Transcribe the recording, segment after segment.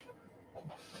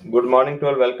Good morning to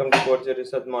all. Welcome to Course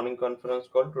Research Morning Conference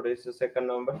Call. Today is the 2nd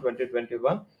November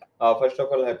 2021. First of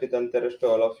all, happy Dhanteras to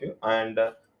all of you. And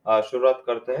शुरुआत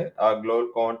करते हैं global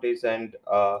commodities and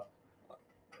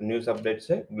news update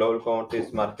से। Global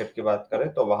commodities market की बात करें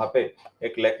तो वहां पे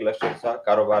एक लैकलस्टर सा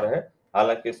कारोबार है।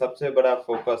 हालांकि सबसे बड़ा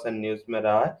फोकस एंड न्यूज में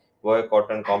रहा है वो है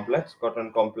कॉटन कॉम्प्लेक्स। कॉटन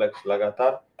कॉम्प्लेक्स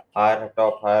लगातार हायर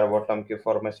टॉप हायर बॉटम की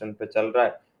फॉर्मेशन पे चल रहा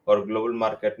है और ग्लोबल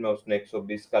मार्केट में उसने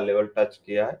 120 का लेवल टच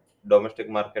किया है। डोमेस्टिक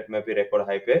मार्केट में भी रिकॉर्ड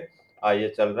हाई पे ये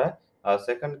चल रहा है।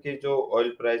 सेकंड की जो ऑयल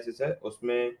प्राइसेस है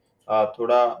उसमें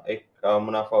थोड़ा एक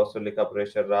मुनाफा वसूली का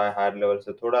प्रेशर रहा है। हायर लेवल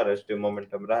से थोड़ा रेस्टिव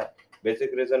मोमेंटम रहा है।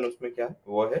 बेसिक रीजन उसमें क्या है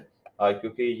वो है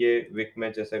क्योंकि ये वीक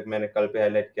में जैसे मैंने कल पे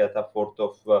हाईलाइट किया था 4th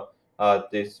of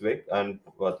this week and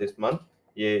this month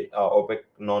ये ओपेक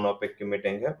नॉन ओपेक की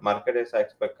मीटिंग है। मार्केट ऐसा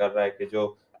एक्सपेक्ट कर रहा है कि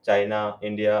जो चाइना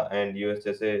इंडिया एंड यूएस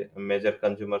जैसे मेजर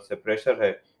कंज्यूमर से प्रेशर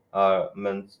है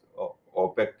मींस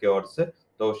ओपेक की ओर से,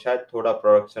 तो शायद थोड़ा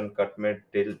प्रोडक्शन कट में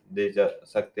ढील दी जा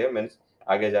सकती है। मींस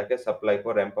आगे जाके सप्लाई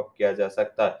को रैंप अप किया जा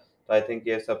सकता है। तो आई थिंक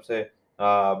ये सबसे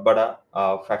बड़ा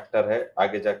फैक्टर है,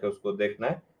 आगे जाके उसको देखना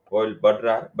है। ऑयल बढ़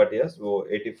रहा है बट यस वो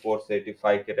 84 से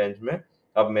 85 के रेंज में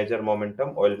अब मेजर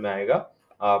मोमेंटम ऑयल में आएगा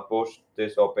post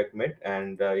this OPEC meet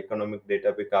and economic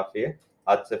data भी काफी है।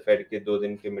 आज से फेड की 2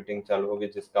 दिन की मीटिंग चालू होगी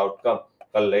जिसका आउटकम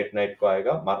कल लेट नाइट को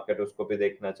आएगा। मार्केट उसको भी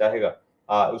देखना चाहेगा।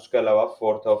 उसके अलावा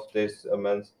 4th of this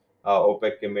month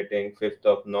OPEC की meeting, 5th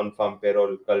of non farm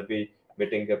payroll, कल भी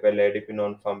मीटिंग के पहले एडीपी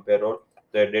नॉन फार्म पेरोल।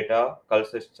 तो ये डेटा कल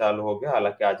से चालू हो गया।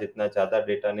 हालांकि आज इतना ज्यादा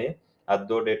डेटा नहीं। आज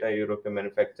 2 डेटा यूरो के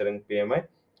मैन्युफैक्चरिंग पीएमआई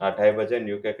 2:30 बजे,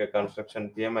 यूके के कंस्ट्रक्शन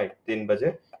पीएमआई 3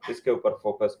 बजे, इसके ऊपर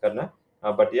फोकस करना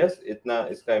है। बट यस इतना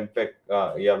इसका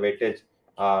इम्पैक्ट या वेटेज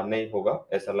नहीं होगा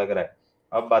ऐसा लग रहा है।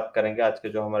 अब बात करेंगे आज के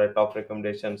जो हमारे टॉप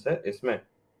रिकमेंडेशन है इसमें।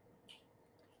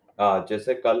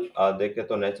 जैसे कल देखें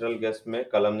तो नेचुरल गैस में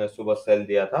कल हमने सुबह सेल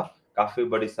दिया था। काफी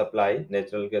बड़ी सप्लाई,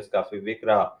 नेचुरल गैस काफी वीक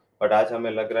रहा। बट आज हमें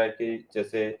लग रहा है कि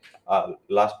जैसे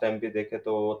लास्ट टाइम भी देखे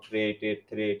तो 380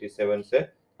 387 से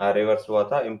रिवर्स हुआ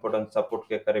था, इम्पोर्टेंट सपोर्ट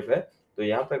के करीब है। तो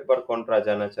यहाँ पे एक बार कॉन्ट्रा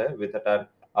जाना चाहिए with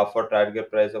for target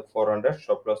price of 400।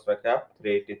 Stop loss रखे आप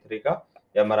 383 का।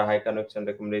 ये हमारा हाई कन्विक्शन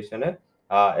रिकमेंडेशन है।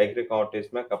 एग्री कमोडिटीज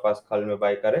में कपास खल में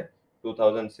बाय करें।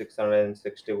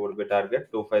 2660 would be target,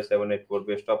 2578 would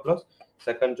be stop loss.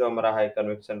 Second जो हमारा हाई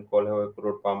कन्विक्शन कॉल है वो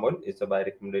crude palm oil, it's a bye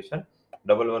recommendation.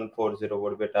 1140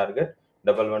 would be target,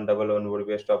 1111 would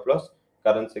be stop loss।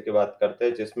 Currency की बात करते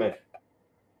हैं जिसमें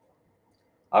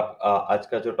आप आज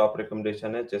का जो टॉप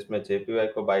रिकमेंडेशन है जिसमें जेपीवाई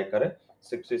को बाय करें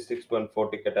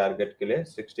 66.40 के टारगेट के लिए,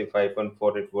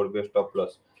 65.48 वुड बी स्टॉप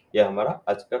लॉस। ये हमारा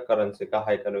आज का करेंसी का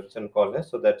हाई कन्विक्शन कॉल है।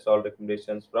 So that's all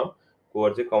recommendations from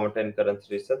Coverage Comment and Currency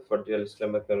Research. For detailed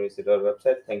disclaimer, can visit our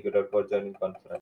website. Thank you for joining conference.